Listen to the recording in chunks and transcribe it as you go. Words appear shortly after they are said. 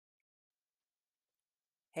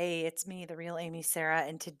Hey, it's me, the real Amy Sarah,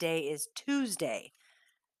 and today is Tuesday,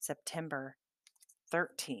 September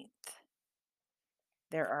 13th.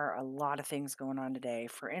 There are a lot of things going on today.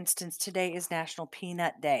 For instance, today is National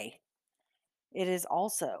Peanut Day. It is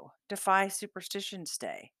also Defy Superstitions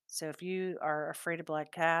Day. So if you are afraid of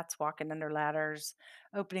black cats, walking under ladders,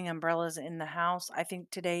 opening umbrellas in the house, I think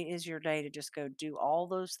today is your day to just go do all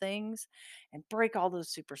those things and break all those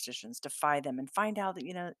superstitions, defy them, and find out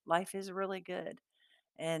that, life is really good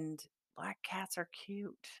and black cats are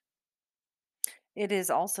cute. It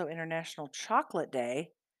is also International Chocolate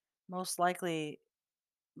Day, most likely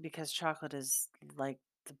because chocolate is like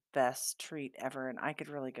the best treat ever, and I could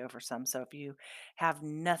really go for some. So if you have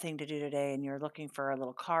nothing to do today and you're looking for a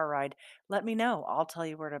little car ride, let me know. I'll tell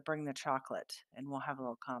you where to bring the chocolate and we'll have a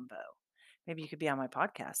little combo. Maybe you could be on my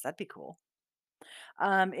podcast. That'd be cool.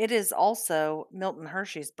 It is also Milton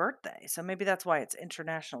Hershey's birthday. So maybe that's why it's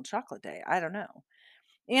International Chocolate Day. I don't know.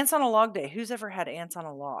 Ants on a log day. Who's ever had ants on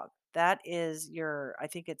a log? That is I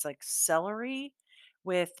think it's like celery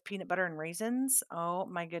with peanut butter and raisins. Oh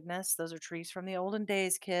my goodness. Those are treats from the olden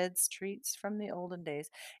days, kids. Treats from the olden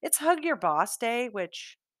days. It's Hug Your Boss Day,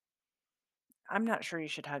 which I'm not sure you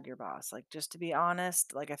should hug your boss. Like, just to be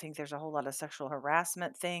honest, like, I think there's a whole lot of sexual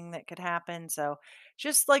harassment thing that could happen. So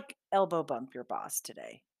just like elbow bump your boss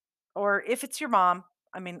today. Or if it's your mom,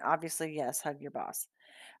 I mean, obviously, yes, hug your boss.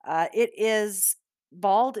 It is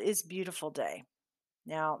Bald is Beautiful Day.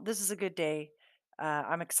 Now, this is a good day.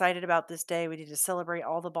 I'm excited about this day. We need to celebrate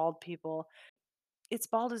all the bald people. It's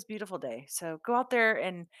Bald is Beautiful Day. So go out there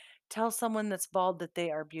and tell someone that's bald that they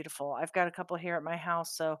are beautiful. I've got a couple here at my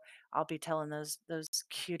house, so I'll be telling those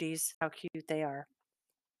cuties how cute they are.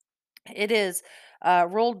 It is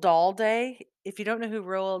Roald Dahl Day. If you don't know who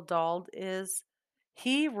Roald Dahl is,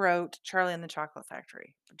 he wrote Charlie and the Chocolate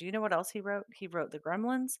Factory. Do you know what else he wrote? He wrote The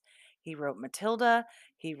Gremlins. He wrote Matilda.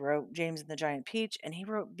 He wrote James and the Giant Peach, and he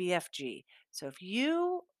wrote BFG. So if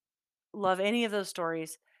you love any of those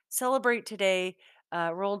stories, celebrate today.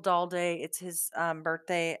 Roald Dahl Day. It's his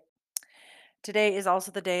birthday. Today is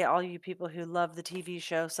also the day all you people who love the TV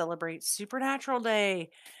show celebrate Supernatural Day.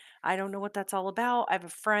 I don't know what that's all about. I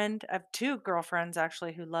have two girlfriends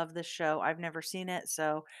actually who love this show. I've never seen it.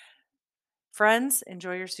 So, friends,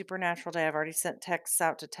 enjoy your Supernatural Day. I've already sent texts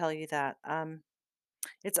out to tell you that.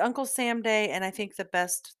 It's Uncle Sam Day. And I think the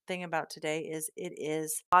best thing about today is it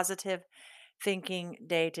is Positive Thinking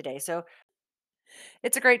Day today. So,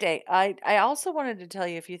 it's a great day. I also wanted to tell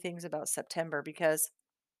you a few things about September because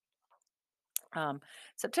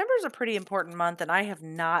September is a pretty important month, and I have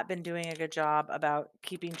not been doing a good job about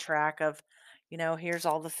keeping track of, here's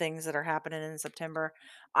all the things that are happening in September.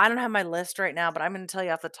 I don't have my list right now, but I'm going to tell you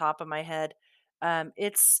off the top of my head.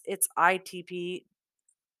 It's ITP,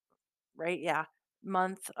 right? Yeah,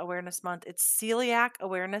 awareness month. It's Celiac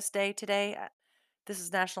Awareness Day today. This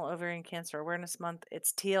is National Ovarian Cancer Awareness Month.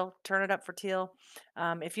 It's teal. Turn it up for teal.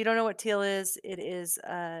 If you don't know what teal is, it's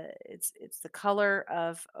the color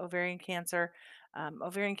of ovarian cancer.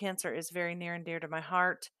 Ovarian cancer is very near and dear to my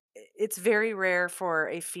heart. It's very rare for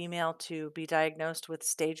a female to be diagnosed with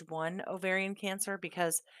stage one ovarian cancer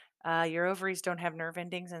because your ovaries don't have nerve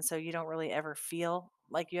endings, and so you don't really ever feel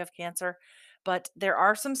like you have cancer. But there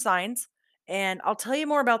are some signs, and I'll tell you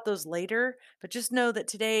more about those later. But just know that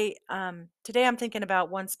today I'm thinking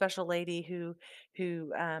about one special lady who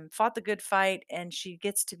fought the good fight, and she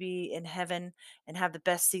gets to be in heaven and have the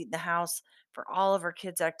best seat in the house for all of her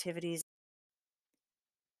kids' activities.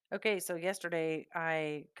 Okay, so yesterday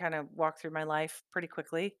I kind of walked through my life pretty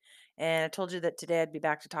quickly, and I told you that today I'd be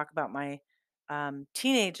back to talk about my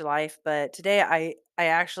teenage life. But today I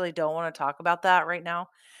actually don't want to talk about that right now.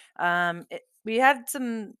 We had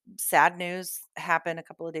some sad news happen a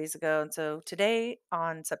couple of days ago, and so today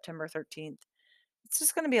on September 13th, it's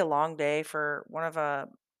just going to be a long day for one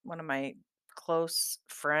of my close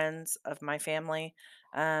friends of my family,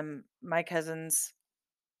 my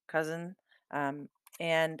cousin. Um,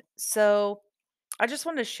 and so I just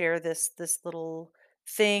wanted to share this little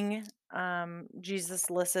thing.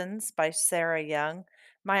 Jesus Listens by Sarah Young.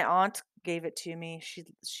 My aunt gave it to me.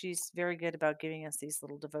 She's very good about giving us these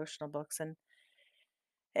little devotional books, and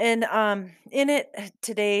in it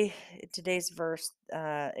today's verse,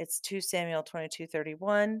 it's 2 Samuel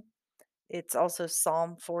 22:31. It's also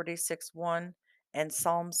Psalm 46:1 and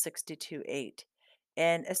Psalm 62:8.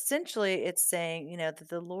 And essentially it's saying, that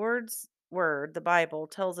the Lord's word, the Bible,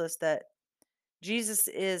 tells us that Jesus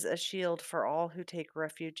is a shield for all who take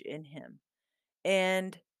refuge in him.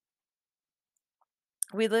 And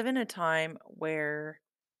we live in a time where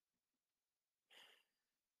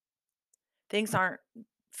things aren't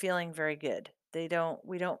feeling very good. I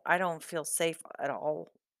don't feel safe at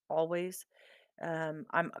all always.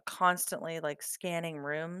 I'm constantly like scanning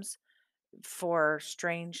rooms for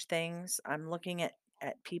strange things. I'm looking at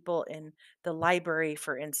people in the library,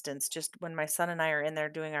 for instance, just when my son and I are in there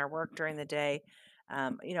doing our work during the day.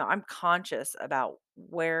 I'm conscious about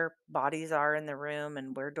where bodies are in the room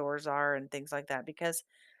and where doors are and things like that because,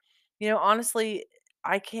 honestly,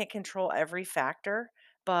 I can't control every factor,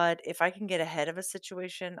 but if I can get ahead of a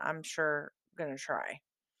situation, I'm sure going to try.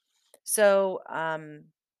 So,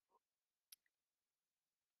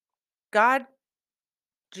 God,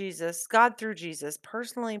 God through Jesus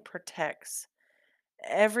personally protects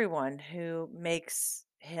everyone who makes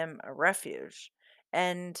him a refuge,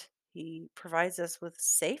 and he provides us with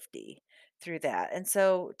safety through that. And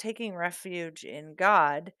so taking refuge in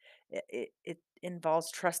God, it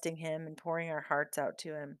involves trusting him and pouring our hearts out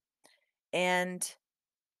to him. And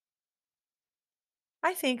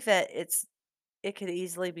I think that it could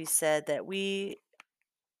easily be said that we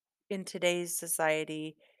in today's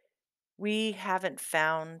society, we haven't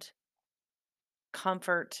found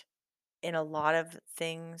comfort in a lot of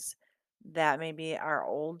things that maybe our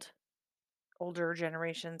older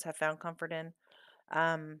generations have found comfort in.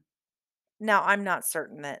 Um, Now I'm not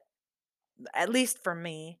certain that, at least for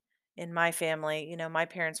me, in my family, my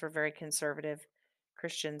parents were very conservative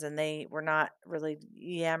Christians and they were not really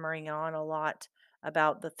yammering on a lot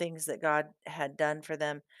about the things that God had done for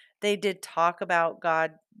them. They did talk about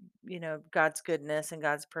God, God's goodness and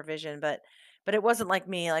God's provision, but it wasn't like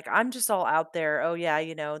me. Like I'm just all out there. Oh yeah,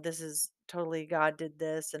 this is totally God did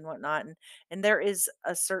this and whatnot. And there is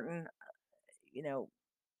a certain, you know,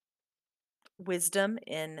 wisdom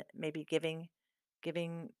in maybe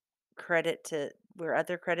giving credit to where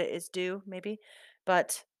other credit is due, maybe.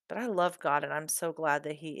 But I love God and I'm so glad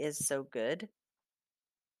that he is so good.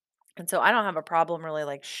 And so I don't have a problem really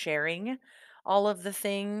like sharing all of the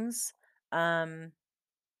things. Um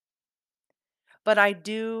but I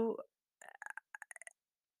do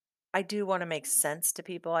want to make sense to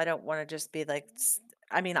people. I don't want to just be like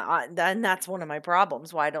I mean, and that's one of my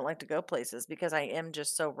problems why I don't like to go places because I am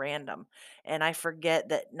just so random and I forget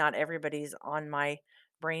that not everybody's on my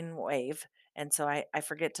brain wave. And so I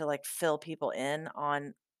forget to like fill people in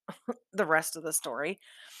on the rest of the story.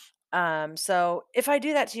 So if I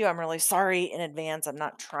do that to you, I'm really sorry in advance. I'm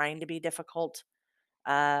not trying to be difficult.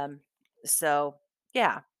 Um, so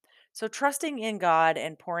yeah. So trusting in God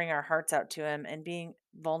and pouring our hearts out to him and being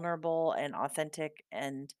vulnerable and authentic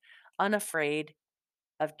and unafraid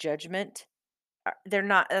of judgment, they're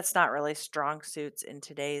not that's not really strong suits in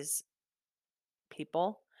today's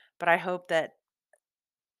people. But I hope that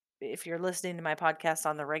if you're listening to my podcast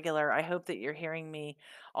on the regular, I hope that you're hearing me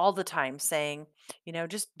all the time saying,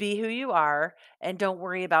 just be who you are and don't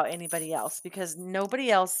worry about anybody else because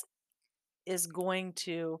nobody else is going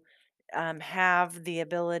to have the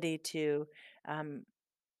ability to um,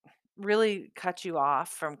 really cut you off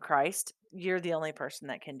from Christ. You're the only person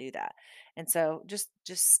that can do that. And so just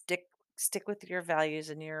stick with your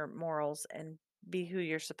values and your morals and be who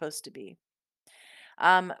you're supposed to be.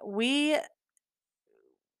 We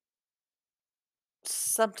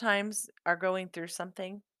sometimes are going through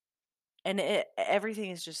something and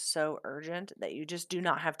everything is just so urgent that you just do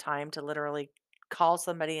not have time to literally call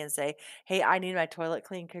somebody and say, "Hey, I need my toilet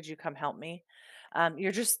clean. Could you come help me?"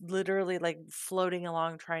 You're just literally like floating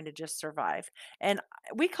along trying to just survive. And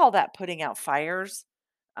we call that putting out fires.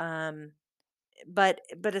 Um, but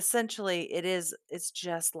essentially it's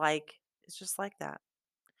just like that.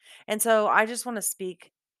 And so I just want to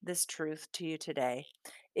speak this truth to you today.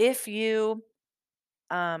 If you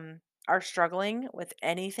are struggling with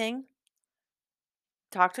anything,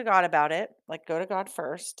 talk to God about it. Like, go to God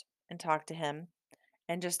first and talk to him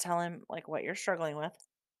and just tell him, like, what you're struggling with.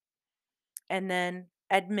 And then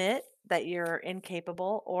admit that you're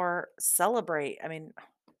incapable or celebrate. I mean,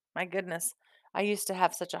 my goodness, I used to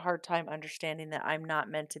have such a hard time understanding that I'm not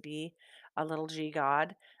meant to be a little g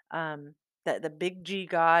God. Um, that the big G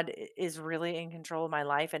God is really in control of my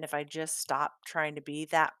life. And if I just stop trying to be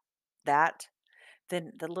that,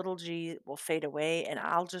 then the little g will fade away and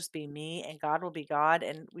I'll just be me and God will be God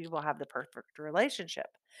and we will have the perfect relationship.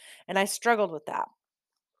 And I struggled with that.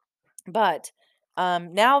 But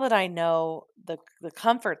now that I know the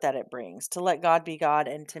comfort that it brings to let God be God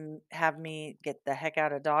and to have me get the heck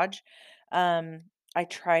out of Dodge, um, I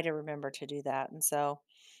try to remember to do that. And so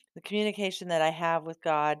the communication that I have with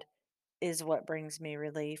God is what brings me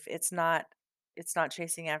relief. It's not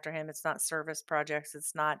chasing after him. It's not service projects.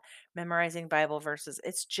 It's not memorizing Bible verses.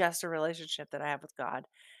 It's just a relationship that I have with God.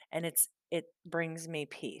 And it brings me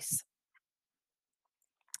peace.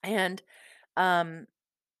 And um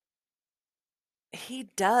he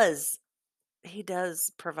does he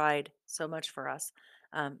does provide so much for us.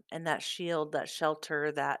 And that shield, that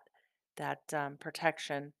shelter, that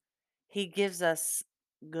protection, he gives us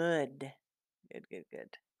good,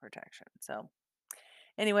 good protection. So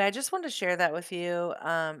anyway, I just wanted to share that with you,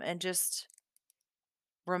 and just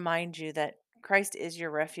remind you that Christ is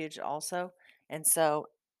your refuge also. And so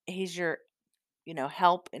he's your,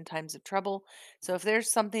 help in times of trouble. So if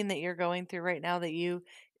there's something that you're going through right now that you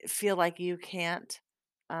feel like you can't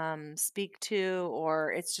speak to,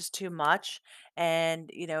 or it's just too much,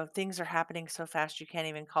 and things are happening so fast you can't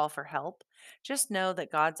even call for help, just know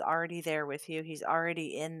that God's already there with you. He's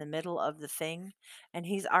already in the middle of the thing, and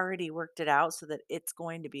he's already worked it out so that it's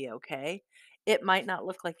going to be okay. It might not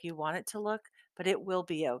look like you want it to look, but it will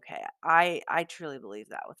be okay. I truly believe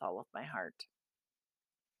that with all of my heart.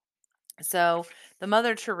 So, the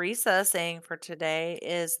Mother Teresa saying for today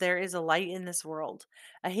is, there is a light in this world,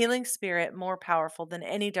 a healing spirit more powerful than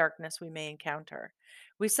any darkness we may encounter.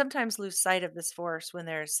 We sometimes lose sight of this force when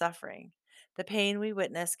there is suffering. The pain we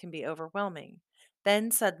witness can be overwhelming.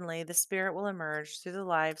 Then suddenly the spirit will emerge through the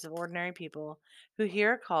lives of ordinary people who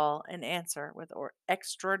hear a call and answer with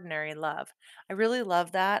extraordinary love. I really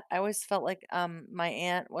love that. I always felt like my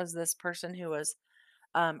aunt was this person who was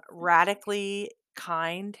radically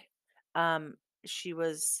kind. Um, she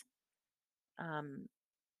was, um,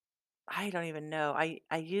 I don't even know.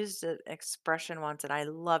 I used an expression once and I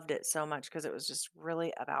loved it so much because it was just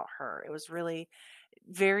really about her. It was really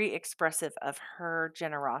very expressive of her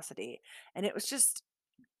generosity. And it was just,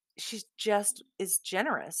 she's just is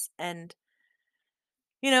generous. And,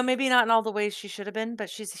 maybe not in all the ways she should have been, but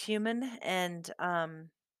she's human. And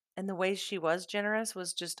the way she was generous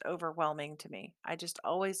was just overwhelming to me. I just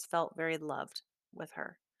always felt very loved with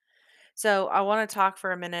her. So I want to talk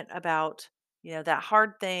for a minute about, that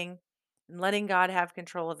hard thing, and letting God have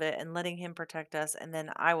control of it and letting him protect us. And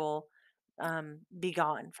then I will be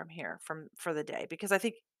gone from here for the day, because I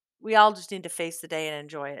think we all just need to face the day and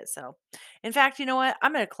enjoy it. So in fact, you know what?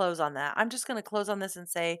 I'm going to close on that. I'm just going to close on this and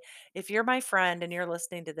say, if you're my friend and you're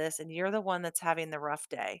listening to this and you're the one that's having the rough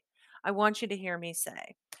day, I want you to hear me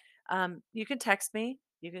say, you can text me,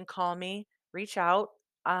 you can call me, reach out.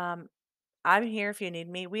 Um, I'm here if you need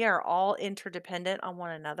me. We are all interdependent on one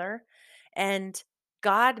another. And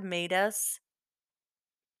God made us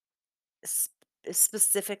sp-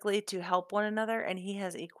 specifically to help one another. And He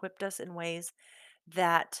has equipped us in ways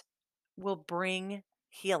that will bring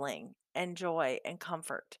healing and joy and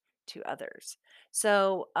comfort to others.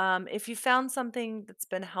 So if you found something that's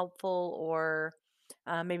been helpful, or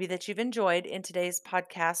maybe that you've enjoyed in today's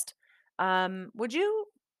podcast, would you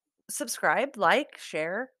subscribe, like,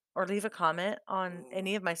 share, or leave a comment on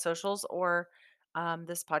any of my socials, or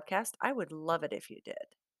this podcast? I would love it if you did.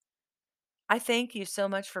 I thank you so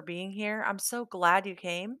much for being here. I'm so glad you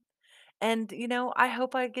came. And, I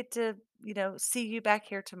hope I get to, see you back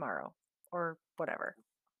here tomorrow or whatever.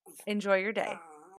 Enjoy your day.